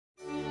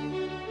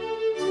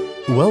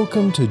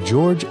Welcome to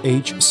George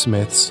H.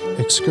 Smith's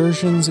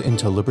Excursions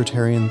into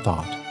Libertarian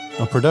Thought,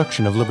 a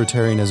production of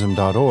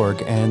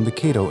Libertarianism.org and the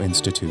Cato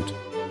Institute,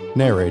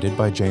 narrated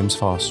by James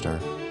Foster.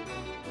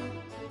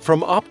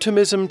 From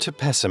Optimism to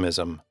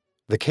Pessimism,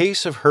 The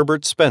Case of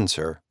Herbert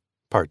Spencer,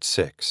 Part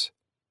 6.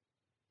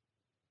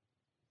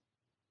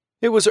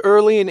 It was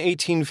early in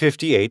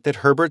 1858 that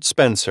Herbert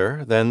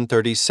Spencer, then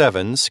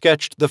 37,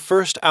 sketched the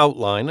first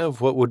outline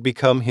of what would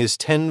become his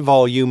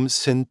 10-volume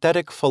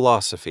Synthetic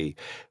Philosophy,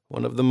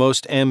 one of the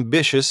most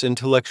ambitious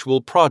intellectual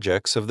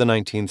projects of the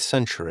 19th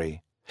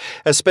century.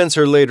 As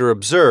Spencer later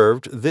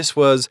observed, this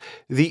was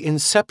the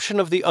inception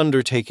of the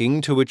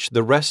undertaking to which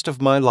the rest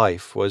of my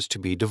life was to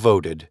be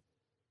devoted.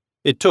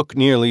 It took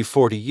nearly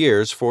 40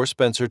 years for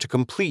Spencer to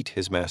complete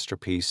his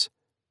masterpiece.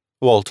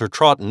 Walter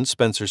Troughton,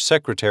 Spencer's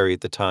secretary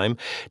at the time,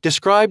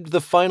 described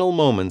the final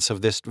moments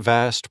of this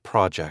vast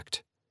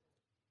project.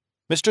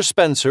 Mr.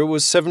 Spencer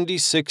was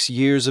 76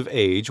 years of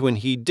age when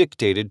he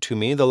dictated to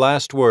me the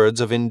last words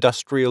of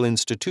Industrial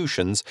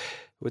Institutions,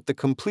 with the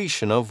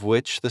completion of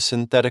which the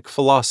synthetic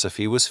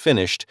philosophy was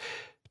finished.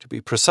 To be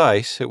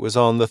precise, it was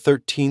on the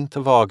 13th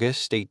of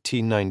August,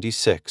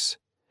 1896.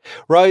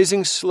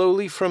 Rising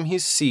slowly from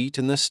his seat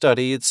in the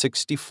study at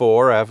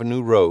 64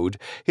 Avenue Road,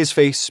 his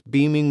face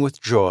beaming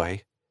with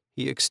joy,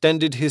 he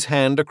extended his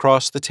hand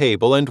across the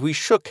table, and we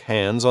shook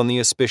hands on the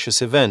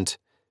auspicious event.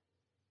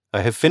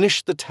 "I have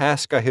finished the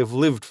task I have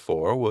lived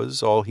for,"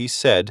 was all he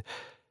said,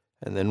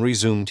 and then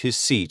resumed his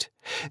seat.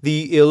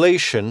 The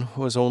elation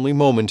was only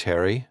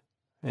momentary,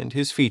 and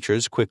his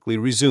features quickly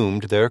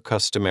resumed their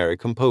customary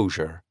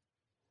composure.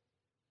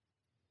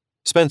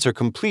 Spencer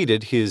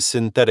completed his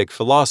synthetic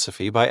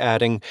philosophy by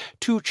adding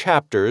 2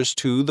 chapters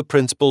to the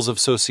Principles of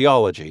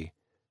Sociology.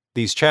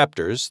 These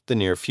chapters, the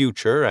near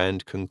future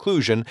and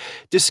conclusion,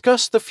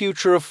 discuss the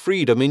future of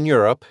freedom in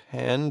Europe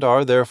and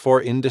are therefore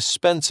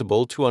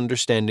indispensable to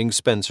understanding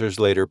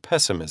Spencer's later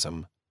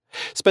pessimism.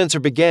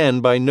 Spencer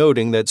began by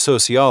noting that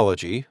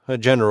sociology, a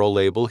general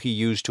label he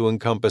used to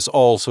encompass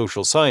all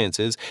social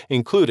sciences,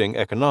 including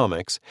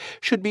economics,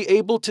 should be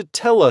able to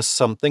tell us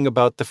something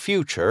about the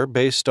future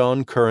based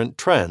on current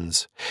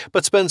trends.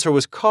 But Spencer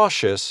was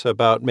cautious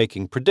about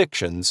making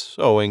predictions,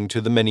 owing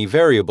to the many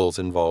variables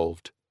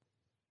involved.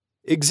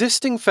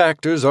 Existing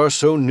factors are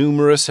so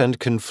numerous and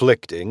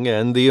conflicting,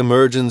 and the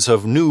emergence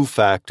of new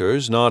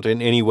factors not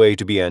in any way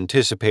to be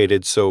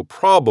anticipated so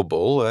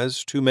probable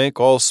as to make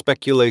all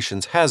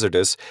speculations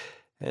hazardous,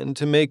 and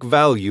to make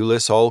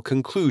valueless all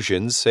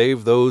conclusions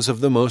save those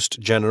of the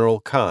most general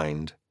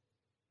kind.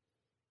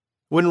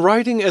 When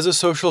writing as a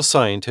social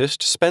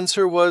scientist,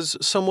 Spencer was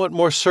somewhat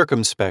more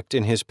circumspect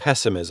in his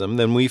pessimism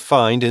than we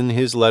find in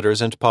his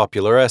letters and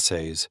popular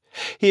essays.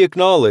 He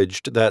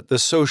acknowledged that the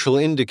social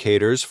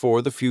indicators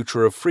for the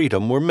future of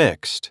freedom were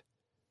mixed.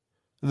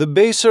 The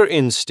baser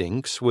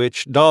instincts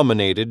which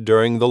dominated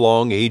during the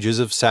long ages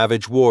of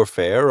savage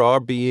warfare are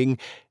being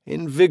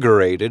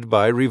invigorated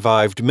by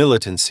revived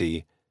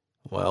militancy,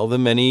 while the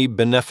many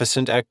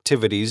beneficent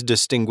activities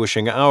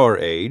distinguishing our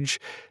age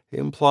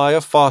imply a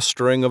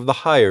fostering of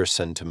the higher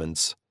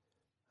sentiments.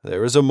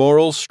 There is a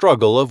moral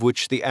struggle of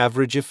which the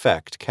average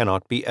effect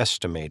cannot be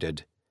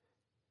estimated.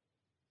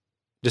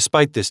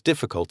 Despite this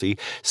difficulty,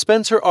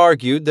 Spencer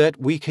argued that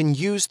we can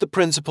use the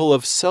principle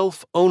of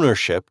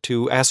self-ownership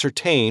to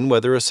ascertain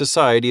whether a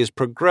society is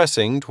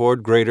progressing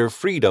toward greater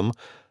freedom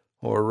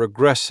or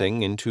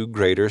regressing into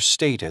greater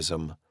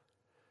statism.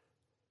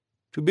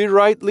 To be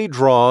rightly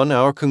drawn,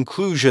 our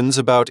conclusions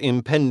about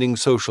impending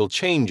social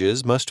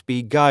changes must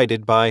be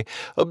guided by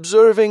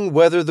observing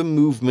whether the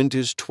movement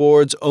is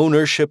towards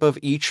ownership of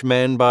each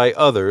man by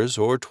others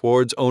or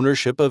towards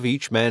ownership of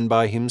each man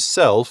by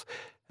himself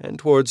and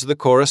towards the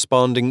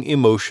corresponding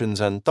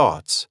emotions and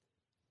thoughts.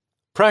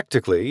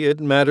 Practically, it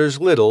matters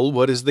little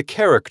what is the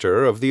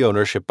character of the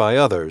ownership by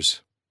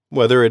others.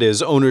 Whether it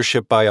is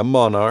ownership by a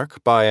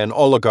monarch, by an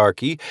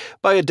oligarchy,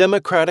 by a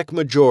democratic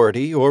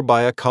majority, or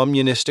by a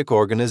communistic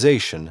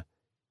organization.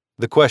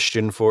 The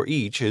question for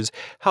each is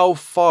how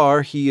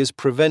far he is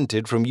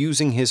prevented from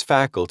using his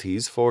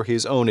faculties for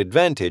his own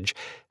advantage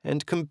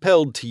and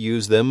compelled to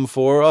use them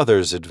for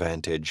others'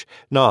 advantage,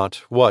 not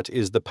what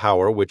is the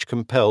power which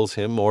compels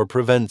him or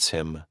prevents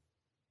him.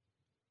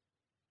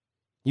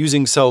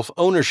 Using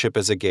self-ownership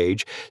as a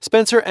gauge,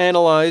 Spencer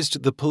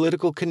analyzed the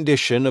political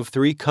condition of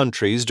 3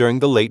 countries during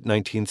the late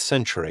 19th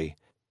century: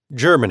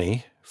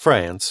 Germany,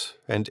 France,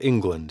 and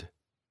England.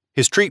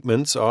 His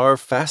treatments are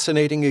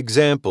fascinating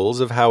examples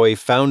of how a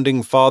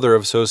founding father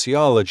of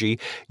sociology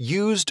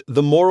used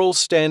the moral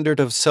standard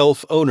of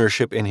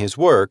self-ownership in his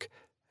work,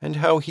 and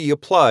how he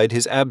applied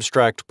his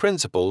abstract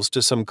principles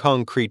to some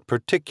concrete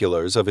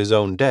particulars of his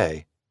own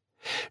day.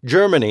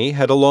 Germany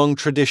had a long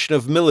tradition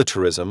of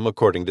militarism,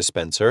 according to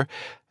Spencer,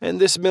 and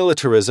this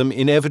militarism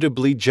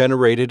inevitably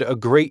generated a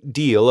great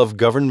deal of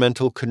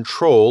governmental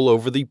control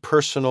over the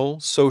personal,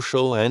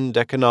 social, and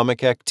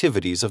economic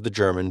activities of the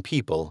German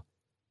people.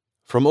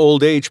 From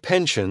old-age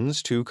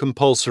pensions to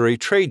compulsory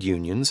trade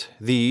unions,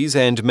 these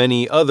and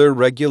many other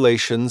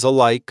regulations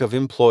alike of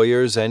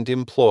employers and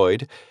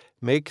employed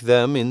make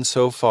them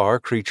insofar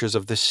creatures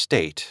of the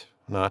state,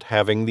 not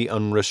having the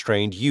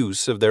unrestrained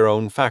use of their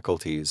own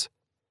faculties.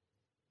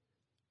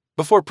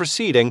 Before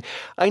proceeding,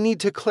 I need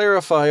to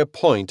clarify a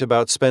point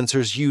about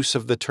Spencer's use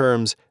of the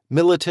terms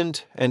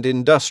militant and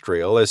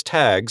industrial as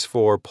tags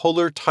for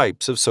polar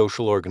types of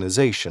social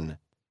organization.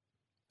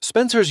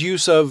 Spencer's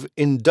use of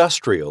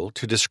industrial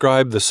to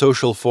describe the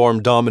social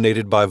form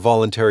dominated by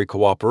voluntary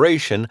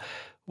cooperation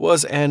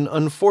was an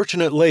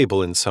unfortunate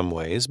label in some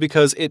ways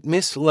because it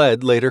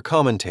misled later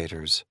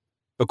commentators.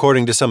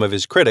 According to some of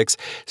his critics,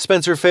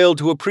 Spencer failed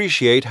to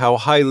appreciate how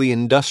highly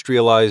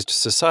industrialized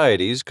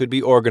societies could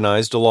be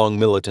organized along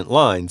militant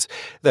lines,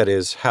 that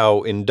is,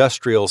 how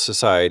industrial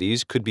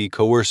societies could be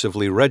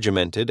coercively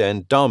regimented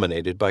and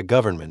dominated by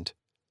government.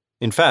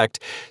 In fact,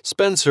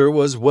 Spencer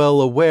was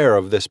well aware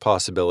of this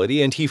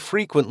possibility, and he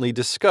frequently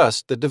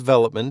discussed the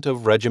development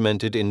of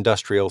regimented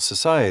industrial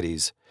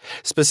societies.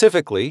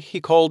 Specifically,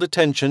 he called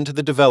attention to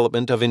the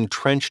development of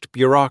entrenched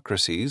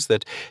bureaucracies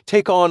that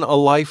take on a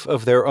life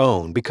of their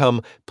own,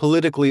 become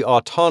politically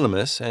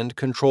autonomous, and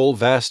control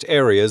vast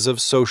areas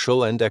of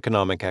social and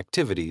economic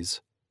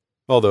activities.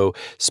 Although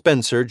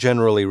Spencer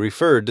generally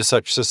referred to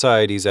such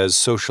societies as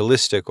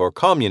socialistic or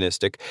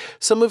communistic,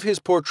 some of his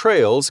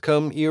portrayals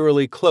come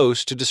eerily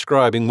close to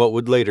describing what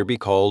would later be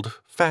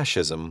called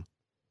fascism.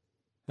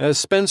 As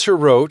Spencer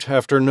wrote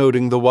after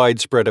noting the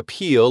widespread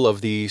appeal of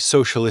the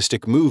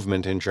socialistic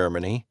movement in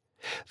Germany,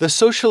 the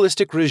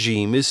socialistic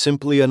regime is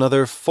simply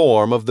another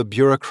form of the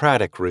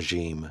bureaucratic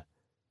regime.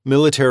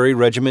 Military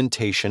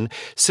regimentation,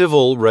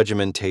 civil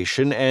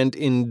regimentation, and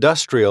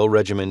industrial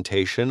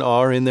regimentation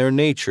are in their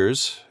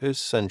natures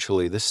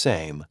essentially the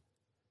same.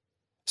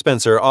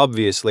 Spencer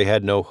obviously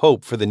had no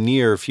hope for the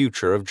near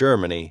future of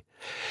Germany.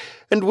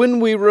 And when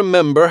we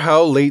remember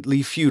how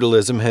lately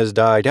feudalism has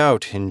died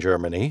out in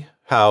Germany,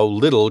 how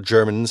little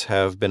Germans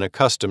have been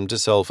accustomed to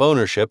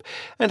self-ownership,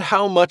 and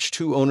how much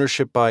to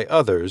ownership by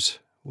others,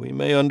 we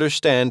may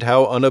understand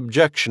how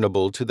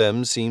unobjectionable to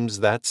them seems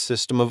that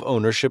system of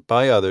ownership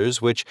by others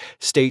which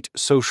state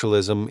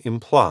socialism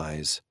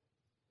implies.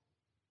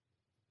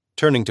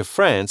 Turning to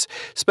France,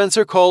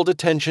 Spencer called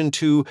attention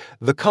to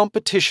the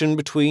competition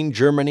between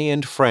Germany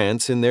and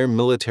France in their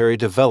military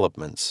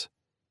developments.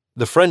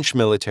 The French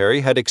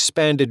military had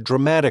expanded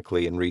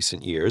dramatically in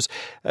recent years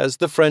as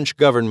the French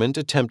government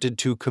attempted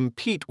to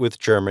compete with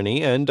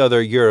Germany and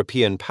other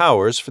European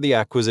powers for the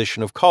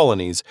acquisition of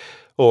colonies,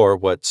 or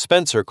what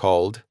Spencer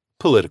called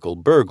political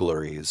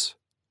burglaries.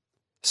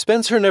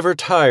 Spencer never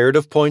tired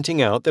of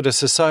pointing out that a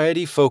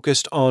society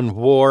focused on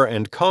war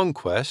and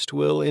conquest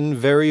will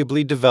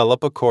invariably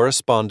develop a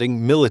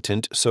corresponding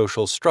militant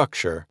social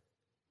structure.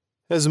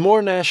 As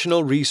more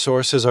national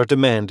resources are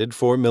demanded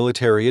for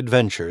military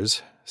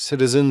adventures,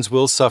 citizens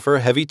will suffer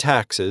heavy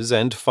taxes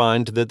and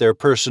find that their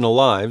personal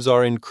lives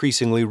are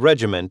increasingly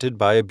regimented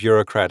by a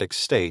bureaucratic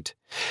state.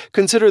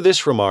 Consider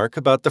this remark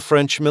about the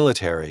French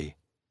military.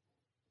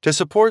 To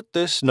support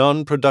this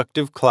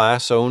non-productive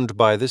class owned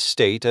by the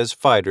state as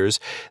fighters,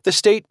 the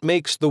state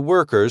makes the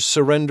workers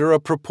surrender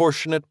a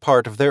proportionate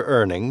part of their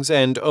earnings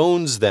and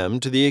owns them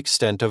to the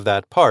extent of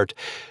that part,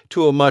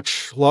 to a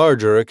much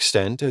larger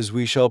extent as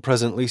we shall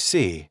presently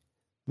see.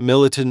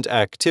 Militant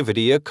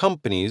activity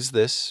accompanies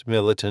this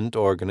militant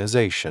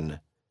organization.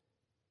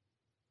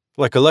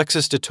 Like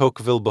Alexis de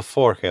Tocqueville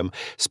before him,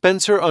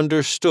 Spencer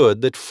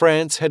understood that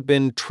France had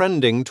been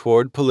trending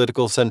toward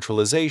political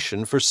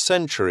centralization for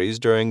centuries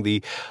during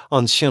the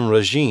Ancien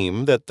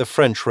Régime, that the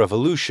French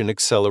Revolution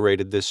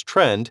accelerated this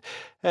trend,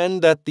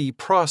 and that the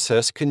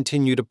process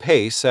continued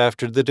apace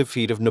after the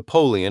defeat of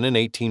Napoleon in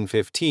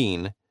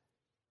 1815.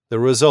 The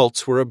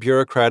results were a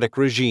bureaucratic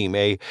regime,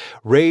 a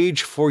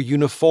rage for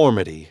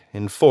uniformity,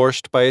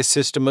 enforced by a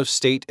system of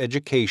state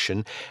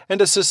education,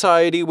 and a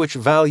society which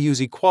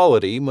values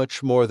equality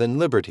much more than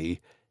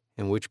liberty,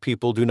 in which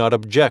people do not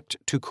object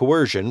to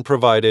coercion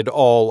provided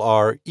all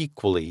are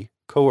equally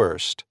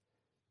coerced.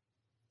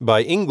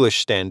 By English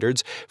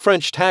standards,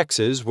 French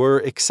taxes were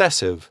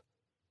excessive.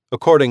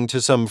 According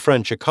to some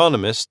French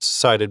economists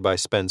cited by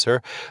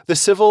Spencer, the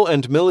civil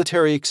and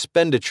military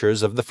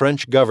expenditures of the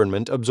French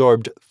government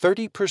absorbed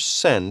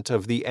 30%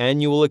 of the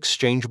annual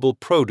exchangeable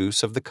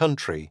produce of the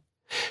country.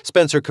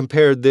 Spencer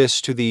compared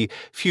this to the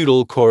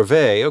feudal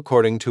corvée,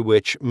 according to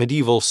which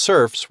medieval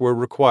serfs were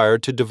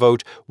required to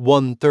devote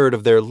 1/3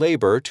 of their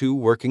labor to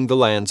working the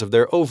lands of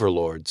their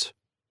overlords.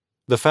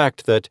 The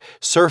fact that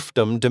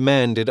serfdom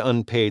demanded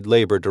unpaid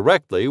labor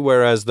directly,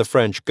 whereas the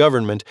French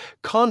government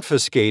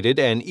confiscated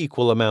an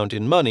equal amount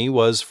in money,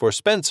 was, for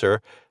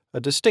Spencer, a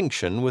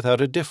distinction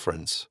without a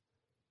difference.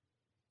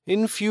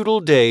 In feudal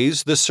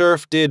days, the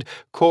serf did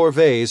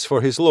corvées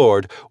for his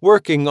lord,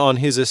 working on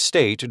his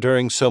estate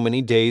during so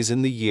many days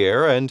in the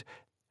year, and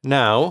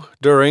now,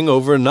 during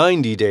over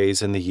 90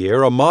 days in the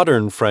year, a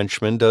modern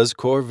Frenchman does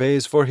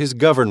corvées for his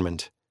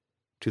government.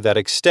 To that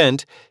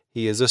extent,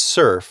 he is a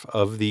serf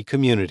of the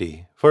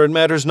community, for it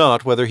matters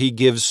not whether he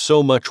gives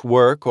so much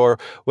work or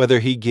whether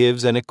he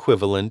gives an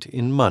equivalent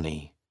in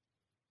money.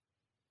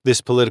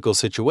 This political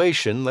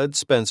situation led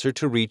Spencer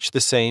to reach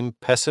the same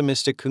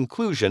pessimistic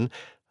conclusion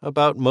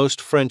about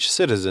most French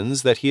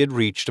citizens that he had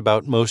reached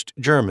about most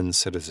German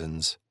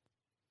citizens.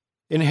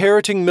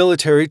 Inheriting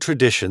military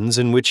traditions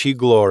in which he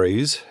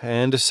glories,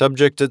 and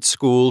subject at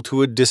school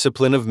to a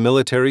discipline of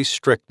military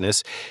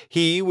strictness,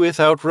 he,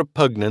 without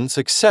repugnance,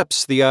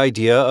 accepts the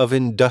idea of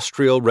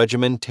industrial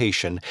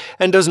regimentation,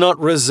 and does not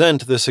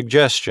resent the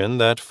suggestion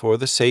that, for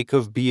the sake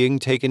of being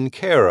taken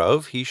care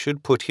of, he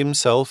should put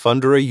himself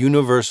under a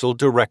universal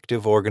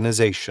directive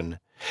organization.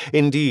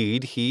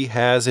 Indeed, he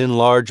has in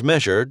large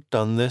measure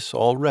done this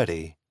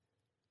already.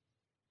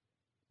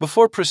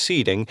 Before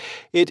proceeding,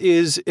 it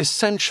is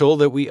essential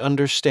that we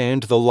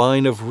understand the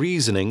line of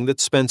reasoning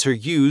that Spencer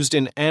used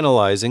in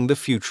analyzing the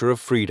future of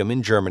freedom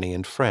in Germany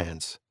and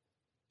France.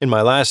 In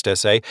my last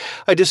essay,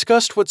 I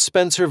discussed what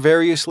Spencer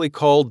variously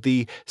called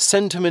the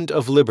sentiment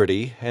of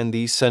liberty and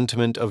the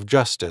sentiment of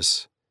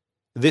justice.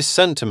 This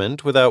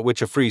sentiment, without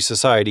which a free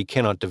society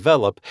cannot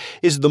develop,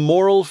 is the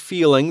moral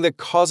feeling that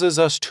causes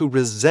us to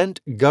resent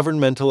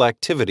governmental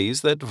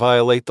activities that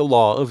violate the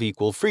law of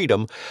equal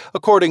freedom,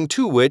 according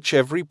to which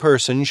every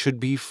person should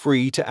be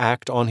free to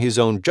act on his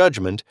own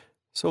judgment,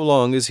 so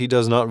long as he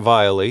does not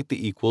violate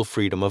the equal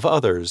freedom of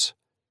others.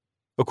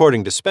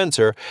 According to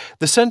Spencer,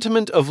 the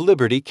sentiment of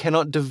liberty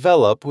cannot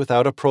develop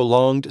without a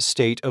prolonged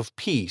state of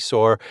peace,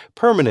 or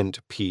permanent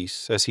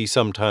peace, as he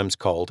sometimes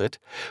called it,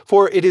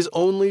 for it is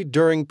only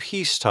during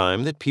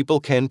peacetime that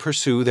people can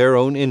pursue their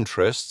own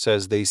interests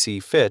as they see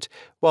fit,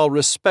 while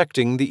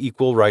respecting the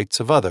equal rights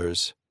of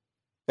others.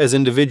 As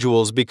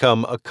individuals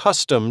become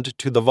accustomed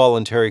to the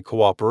voluntary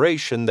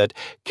cooperation that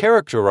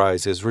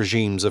characterizes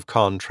regimes of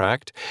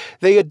contract,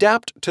 they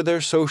adapt to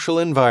their social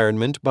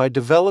environment by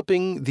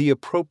developing the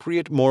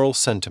appropriate moral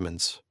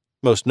sentiments,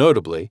 most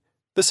notably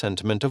the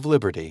sentiment of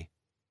liberty.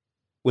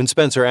 When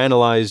Spencer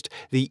analyzed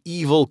the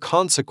evil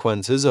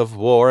consequences of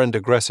war and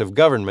aggressive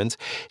governments,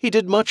 he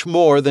did much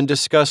more than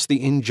discuss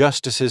the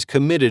injustices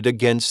committed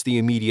against the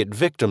immediate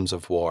victims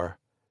of war.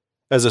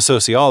 As a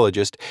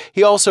sociologist,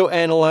 he also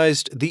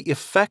analyzed the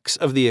effects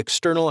of the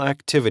external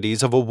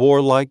activities of a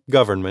warlike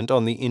government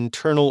on the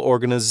internal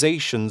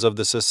organizations of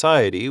the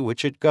society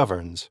which it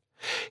governs.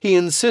 He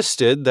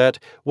insisted that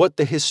what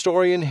the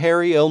historian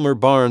Harry Elmer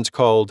Barnes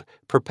called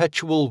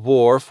perpetual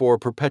war for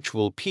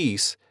perpetual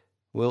peace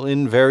will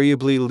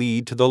invariably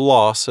lead to the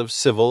loss of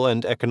civil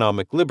and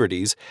economic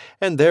liberties,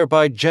 and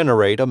thereby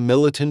generate a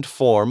militant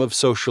form of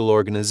social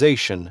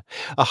organization,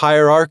 a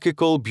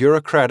hierarchical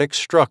bureaucratic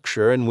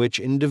structure in which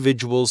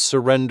individuals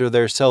surrender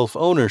their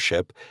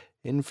self-ownership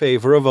in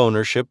favor of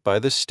ownership by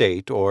the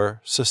state or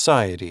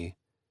society.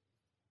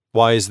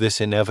 Why is this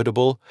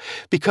inevitable?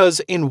 Because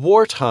in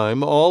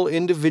wartime all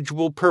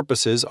individual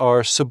purposes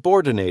are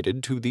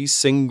subordinated to the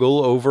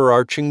single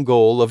overarching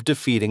goal of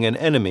defeating an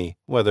enemy,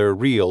 whether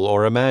real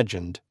or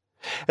imagined.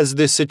 As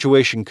this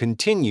situation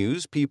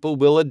continues, people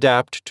will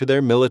adapt to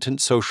their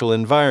militant social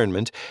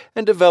environment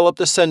and develop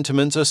the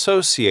sentiments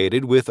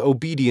associated with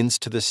obedience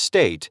to the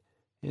state,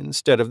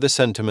 instead of the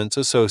sentiments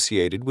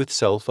associated with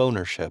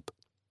self-ownership.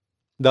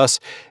 Thus,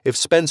 if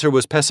Spencer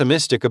was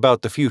pessimistic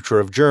about the future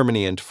of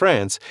Germany and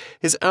France,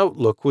 his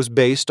outlook was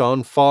based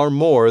on far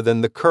more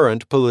than the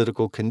current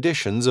political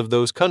conditions of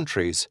those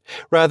countries.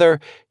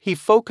 Rather, he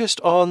focused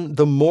on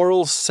the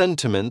moral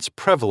sentiments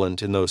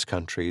prevalent in those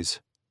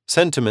countries,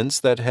 sentiments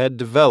that had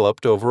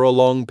developed over a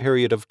long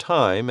period of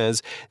time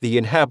as the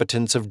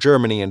inhabitants of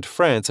Germany and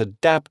France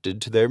adapted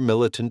to their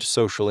militant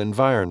social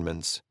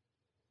environments.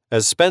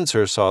 As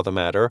Spencer saw the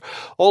matter,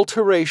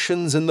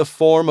 alterations in the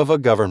form of a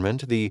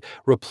government, the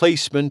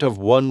replacement of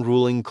one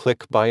ruling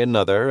clique by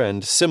another,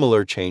 and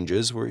similar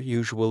changes were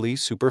usually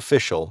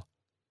superficial.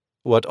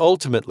 What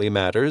ultimately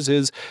matters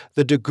is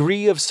the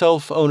degree of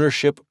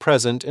self-ownership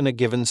present in a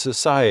given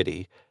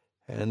society,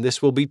 and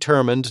this will be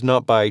determined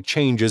not by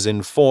changes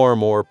in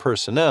form or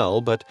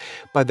personnel, but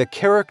by the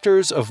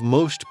characters of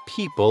most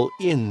people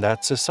in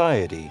that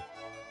society.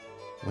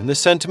 When the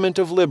sentiment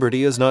of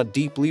liberty is not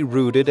deeply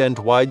rooted and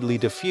widely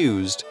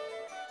diffused,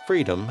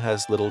 freedom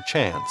has little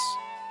chance.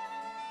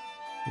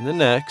 In the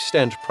next,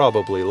 and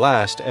probably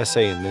last,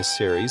 essay in this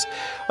series,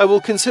 I will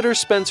consider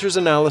Spencer's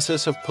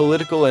analysis of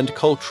political and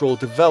cultural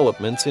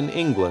developments in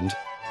England,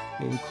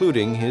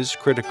 including his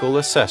critical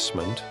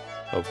assessment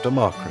of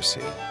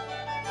democracy.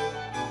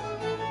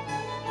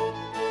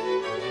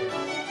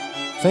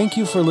 Thank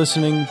you for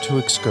listening to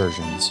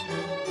Excursions.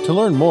 To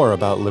learn more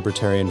about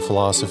libertarian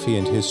philosophy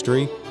and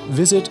history,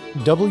 visit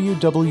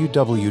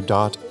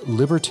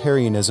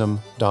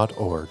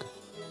www.Libertarianism.org.